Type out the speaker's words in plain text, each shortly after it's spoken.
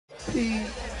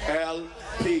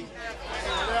PLP.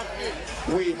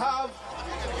 We have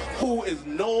who is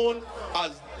known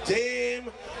as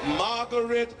Dame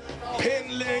Margaret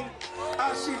Pinling,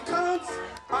 as she comes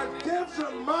and gives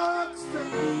remarks to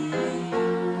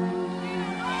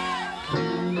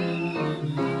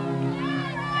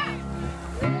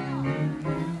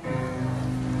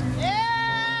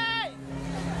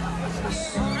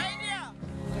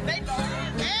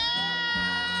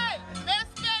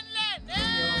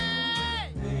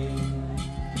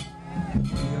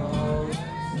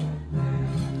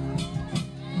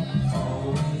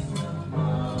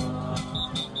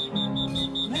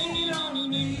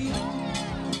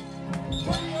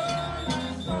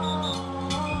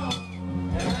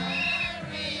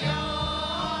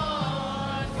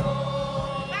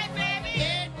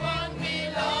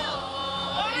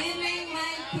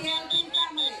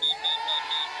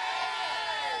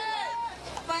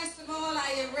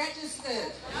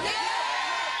registered.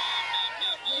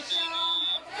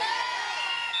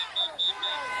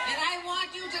 And I want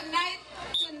you tonight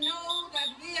to know that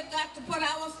we have got to put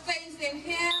our faith in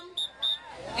him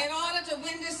in order to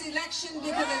win this election,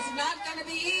 because it's not going to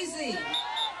be easy.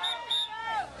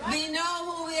 We know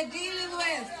who we're dealing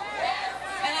with.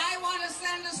 And I want to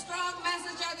send a strong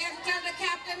message out there to tell the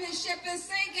captain his ship is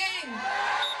sinking.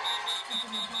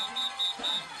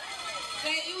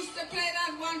 They used to play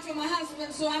that one for my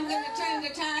husband, so I'm going to turn the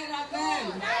tide on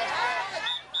them.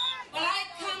 But I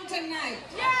come tonight.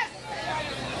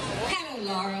 Hello,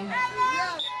 Laura. I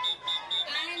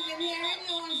ain't been hearing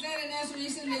you on ZNS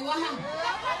recently. Wow.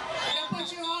 They'll put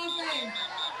you off in.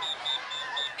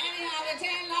 Anyhow, it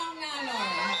ain't long now,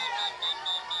 Laura.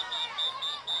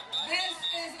 This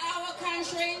is our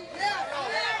country.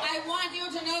 I want you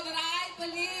to know that I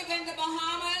believe in the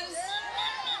Bahamas.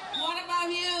 What about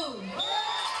you?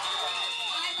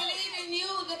 I believe in you,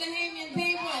 the Bahamian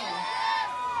people.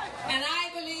 And I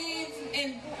believe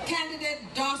in candidate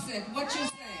Dorset. What you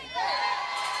say?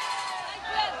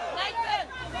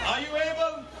 Are you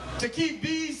able to keep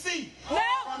BEC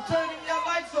from turning your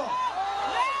lights off?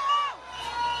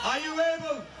 Are you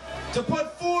able to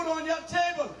put food on your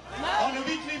table on a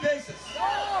weekly basis?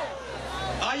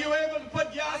 Are you able to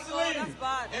put gasoline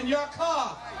in your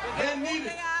car when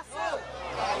needed?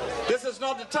 This is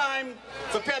not the time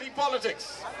for petty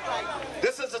politics.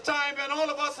 This is the time when all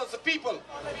of us as a people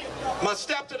must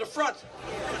step to the front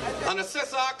and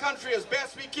assist our country as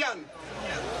best we can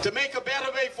to make a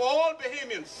better way for all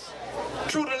Bahamians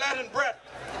through the length and breadth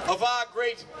of our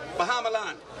great Bahama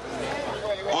land.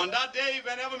 On that day,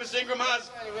 whenever Mr. Ingram has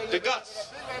the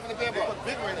guts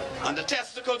and the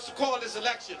testicles to call this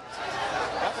election,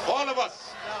 all of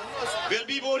us will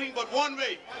be voting but one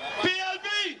way.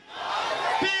 PLP!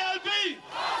 PLP!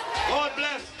 God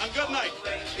bless and good night.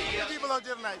 People out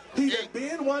there tonight. He had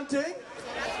been one thing,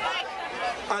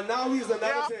 and now he's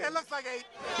another thing. It looks like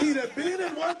He had been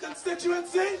in one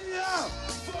constituency. Yeah,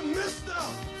 for Mr.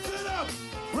 Philip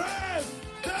Red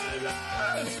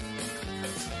Davis.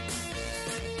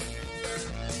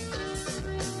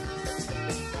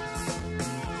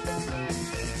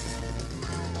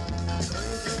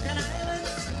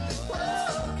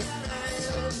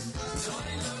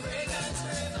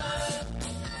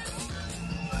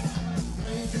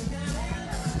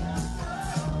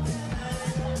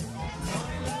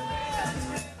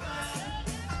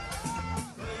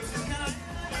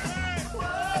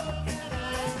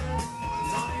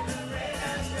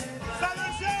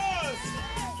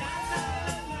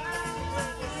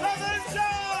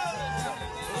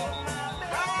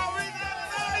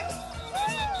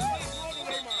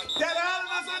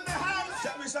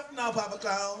 Now, Papa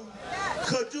Clown,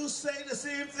 could you say the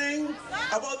same thing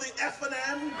about the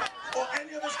F&M or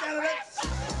any of his candidates?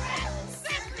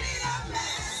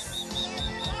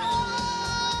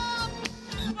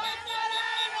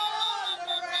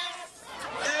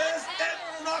 Is it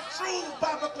not true,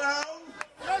 Papa Clown,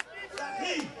 that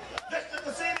he, Victor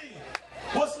Cassini,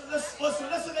 was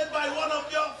solicited by one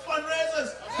of your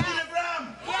fundraisers, Peter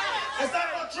Graham? Is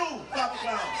that not true, Papa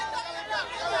Clown?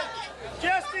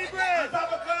 Jesse Graham! And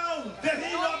Papa Clown, did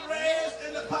he not raise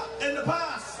in the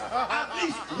past at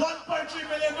least $1.3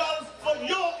 million for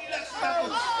your election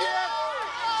efforts?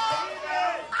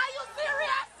 Are you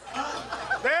serious?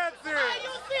 Dead serious! Are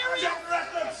you serious? Check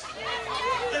records.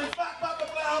 In fact, Papa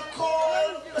Clown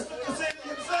called Mr. Cassini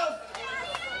himself.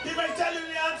 He might tell you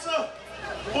the answer,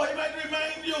 or he might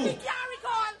remind you. He can't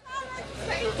recall.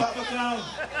 Papa Clown,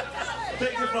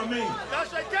 take it from me.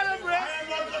 That's right, tell him, Rick. I am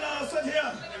not going to sit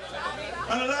here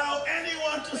and allow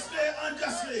anyone to stay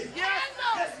unjustly. Yes,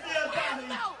 This be a body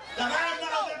that I am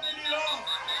not deputy leader of,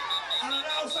 and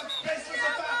allow such baseless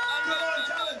attack to go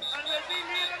unchallenged.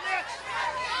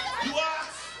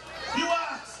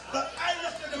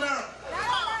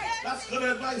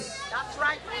 good advice. That's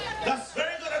right. That's very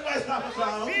good advice, Papa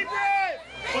Clown. Be brave.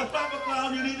 But Papa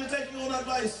Clown, you need to take your own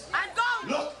advice. And go.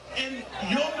 Look in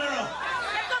your mirror.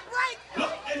 Take a break.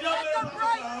 Look in your mirror, Papa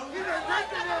Clown.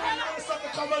 You're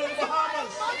something coming in the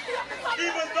Bahamas.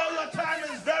 Even though your time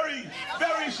is very,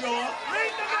 very short. Ring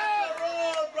the Hit bell. the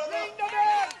road, brother. Ring the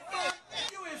bell.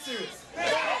 You ain't serious.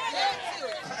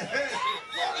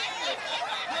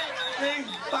 Ring,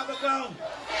 Papa Clown.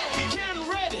 Getting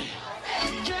ready.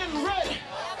 Getting ready.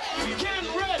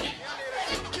 Getting ready.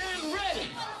 Getting ready.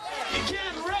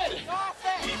 Getting ready.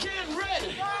 Getting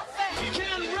ready.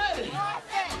 Getting ready.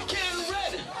 Getting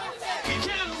ready.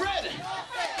 Getting ready.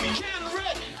 Getting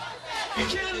ready.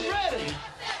 Getting ready.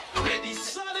 Ready,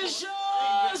 Southern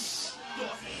Shores.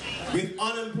 With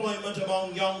unemployment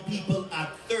among young people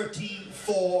at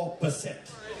 34%,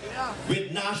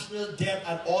 with national debt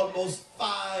at almost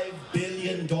 $5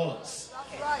 billion,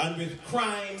 and with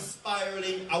crime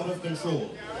spiraling out of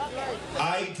control,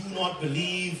 I do not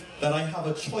believe that I have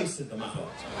a choice in the matter.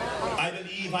 I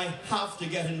believe I have to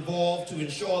get involved to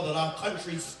ensure that our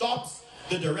country stops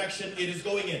the direction it is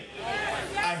going in.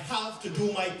 I have to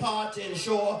do my part to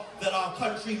ensure that our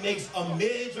country makes a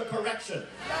major correction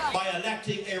by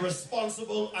electing a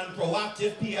responsible and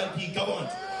proactive PLP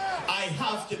government. I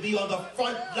have to be on the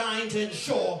front line to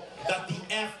ensure that the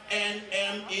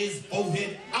FNM is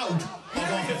voted out of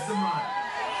office.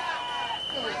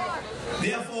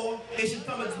 Therefore, it should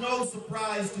come as no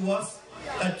surprise to us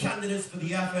that candidates for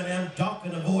the FNM duck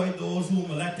and avoid those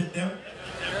whom elected them,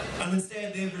 and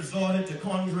instead they've resorted to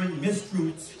conjuring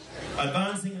mistruths,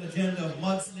 advancing an agenda of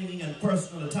mudslinging and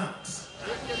personal attacks,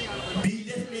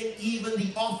 belittling even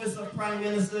the office of Prime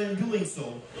Minister in doing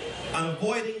so, and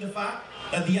avoiding the fact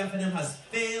that the FNM has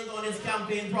failed on its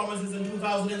campaign promises in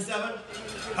 2007,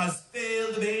 has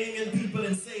failed the Bahamian people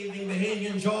in saving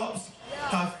Bahamian jobs,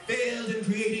 have failed in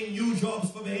creating new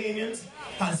jobs for Bahamians,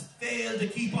 has failed to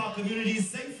keep our communities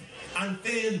safe, and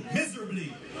failed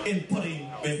miserably in putting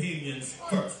Bahamians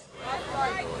first.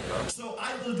 So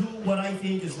I will do what I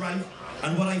think is right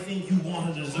and what I think you want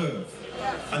and deserve.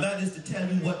 And that is to tell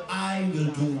you what I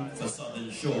will do for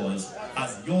Southern Shores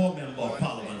as your member of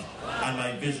parliament and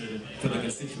my vision for the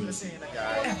constituency.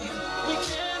 We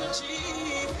can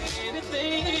achieve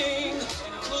anything,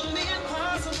 including the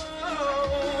impossible.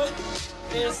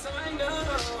 Yes, I know.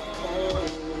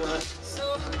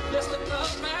 So let's lift up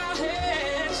our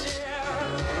heads, yeah.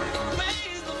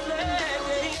 Raise the flag,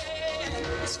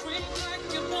 yeah. Scream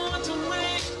like you want to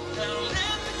win. Now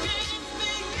let the game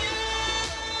begin.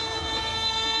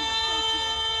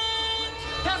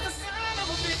 That's the sign of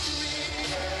a victory.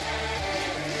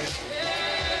 Yeah.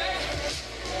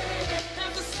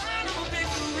 That's the sign of a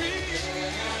victory.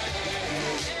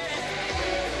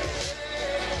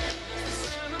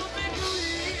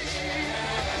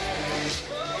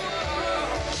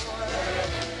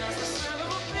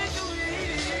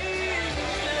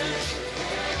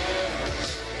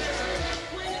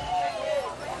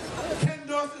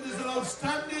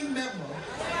 Outstanding member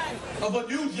of a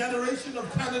new generation of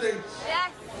candidates.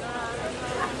 Yes.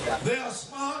 They are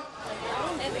smart,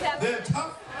 they're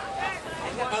tough,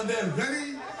 and they're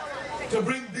ready to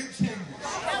bring big changes.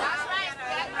 That's right.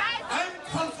 That's right. I'm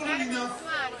confident enough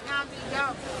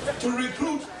to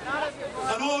recruit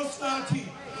an all-star team,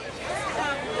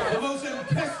 the most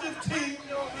impressive team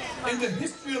in the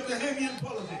history of Bahamian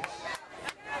politics.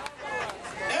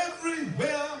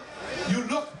 Everywhere you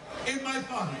look in my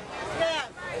party,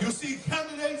 you see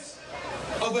candidates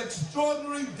of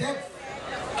extraordinary depth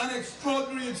and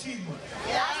extraordinary achievement.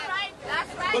 That's right.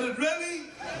 That's right. But it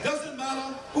really doesn't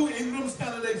matter who Ingram's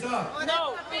candidates are.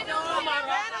 No.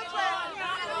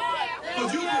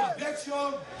 Because you can bet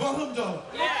your bottom dollar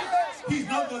he's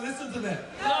not going to listen to them.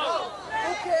 No.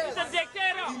 He's a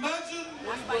dictator. Imagine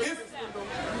if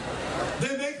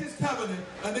they make his cabinet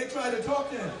and they try to talk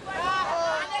to him.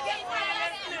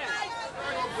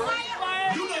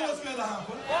 You know what's going to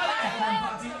happen.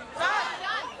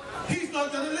 He's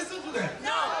not going to listen to them.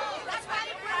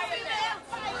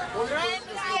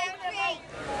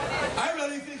 I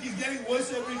really think he's getting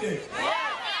worse every day.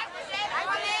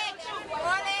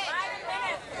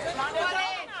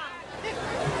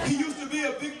 He used to be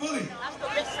a big bully.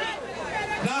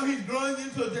 Now he's growing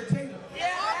into a dictator.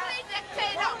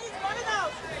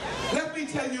 Let me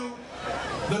tell you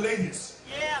the latest.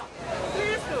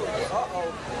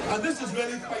 And this is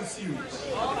really quite serious.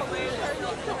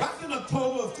 Back in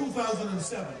October of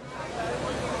 2007,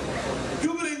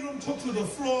 Hubert Ingram took to the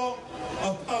floor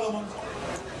of Parliament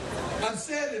and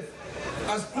said if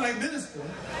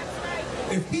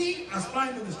he, as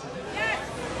Prime Minister,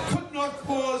 could not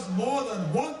cause more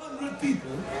than 100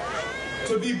 people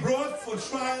to be brought for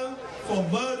trial for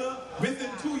murder within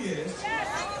 2 years,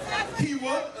 he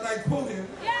would, and I quote him,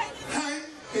 hang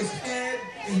his head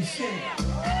in shame.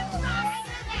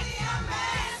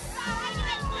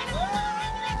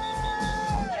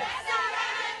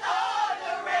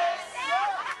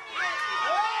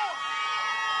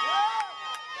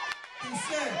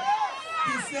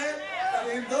 He said that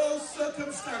in those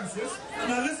circumstances, and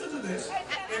now listen to this,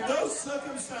 in those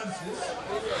circumstances,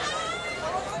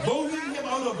 voting him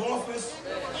out of office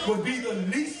would be the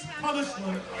least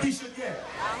punishment he should get.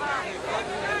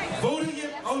 Voting him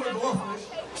out of office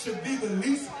should be the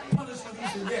least punishment he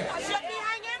should get.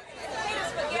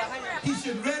 He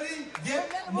should really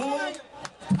get more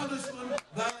punishment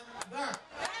than that.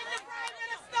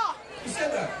 He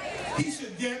said that. He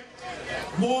should get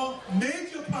more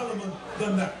major parliament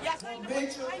than that. More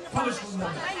major punishment than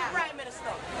that.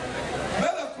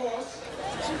 Well, of course,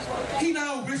 he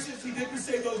now wishes he didn't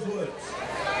say those words.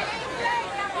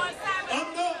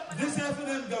 Under this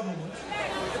FNM government,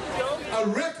 a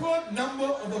record number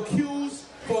of accused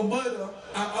for murder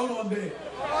are out on bail.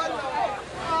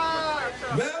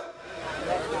 Well,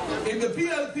 in the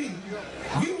PLP,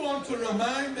 we want to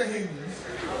remind the Haitians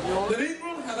that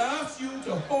Ingram had asked you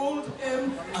to hold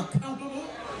him accountable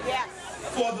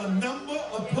for the number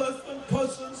of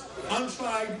persons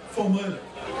untried for murder.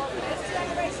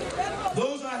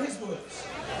 Those are his words.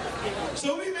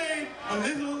 So we made a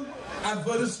little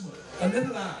advertisement, a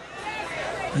little ad,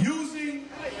 using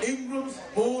Ingram's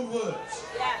own words,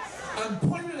 and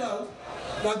pointed out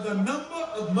that the number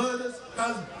of murders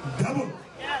has doubled.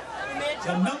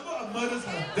 The number of murders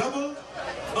has doubled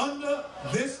under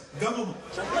this government.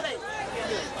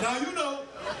 Now you know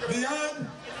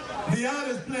the ad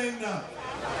is playing now.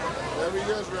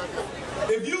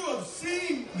 If you have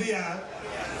seen the ad,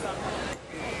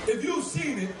 if you've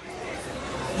seen it,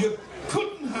 you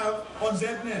couldn't have on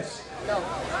ZNS.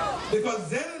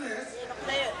 Because ZNS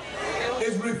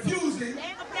is refusing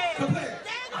to play it.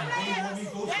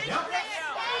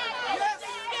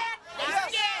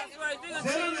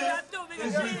 ZNS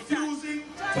is refusing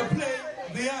to play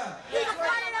the ad.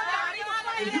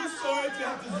 If you saw it,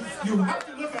 you have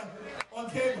to look at it on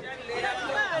cable.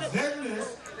 ZNS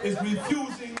is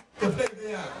refusing to play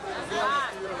the ad.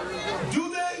 Do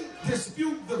they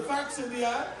dispute the facts in the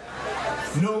ad?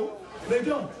 No, they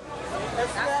don't.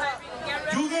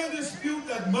 Do they dispute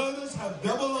that murders have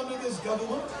doubled under this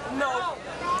government? No.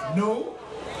 No,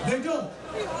 they don't.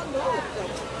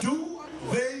 Do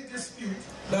they dispute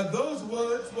that those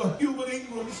words were Hubert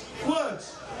Ingram's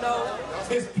words? No.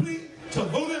 His plea to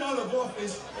vote him out of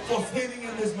office for failing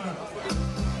in this manner.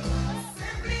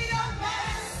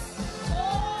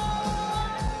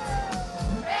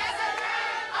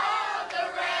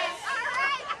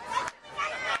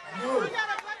 No.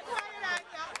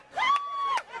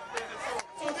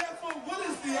 So therefore, what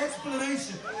is the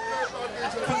explanation?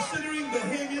 Considering the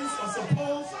Haitians are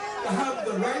supposed to have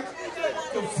the right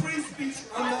to free speech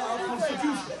under our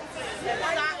Constitution.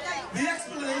 The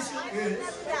explanation is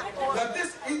that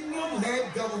this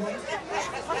Ingram-led government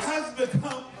has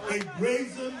become a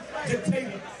brazen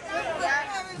dictator.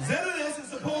 ZNS is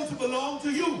supposed to belong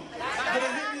to you, to the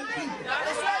Haitian people.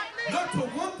 Not to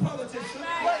one politician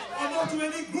or not to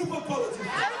any group of politicians.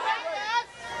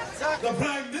 The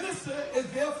Prime Minister is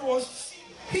therefore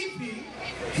heaping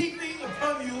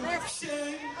upon you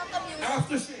shame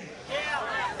after shame.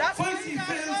 First he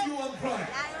fails you on crime.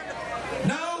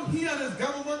 Now he and his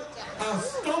government are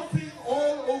stomping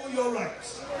all over your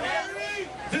rights.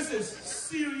 This is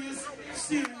serious,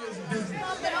 serious business.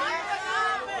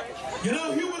 You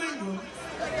know, Hubert Ingram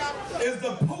is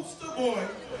the poster boy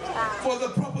for the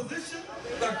proposition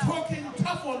that talking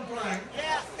tough on crime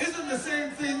isn't the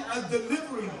same thing as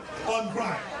delivering on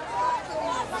crime.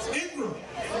 Ingram,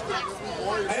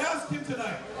 I asked him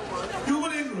tonight,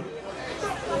 Hubert Ingram,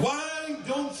 why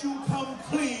don't you come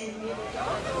clean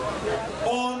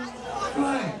on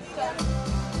crime?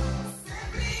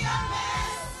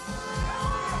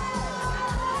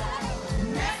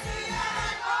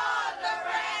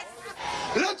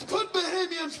 Let's put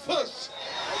Bahamians first.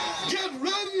 Get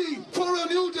ready for a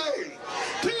new day.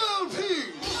 PLP!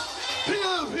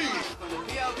 PLP!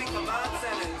 PLP Command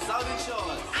Center in Southern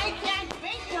Shores. I can't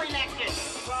wait for election.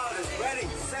 Crowd is ready,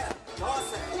 set,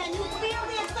 Dawson. Can you feel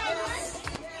the excitement?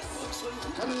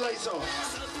 Cut the lights off.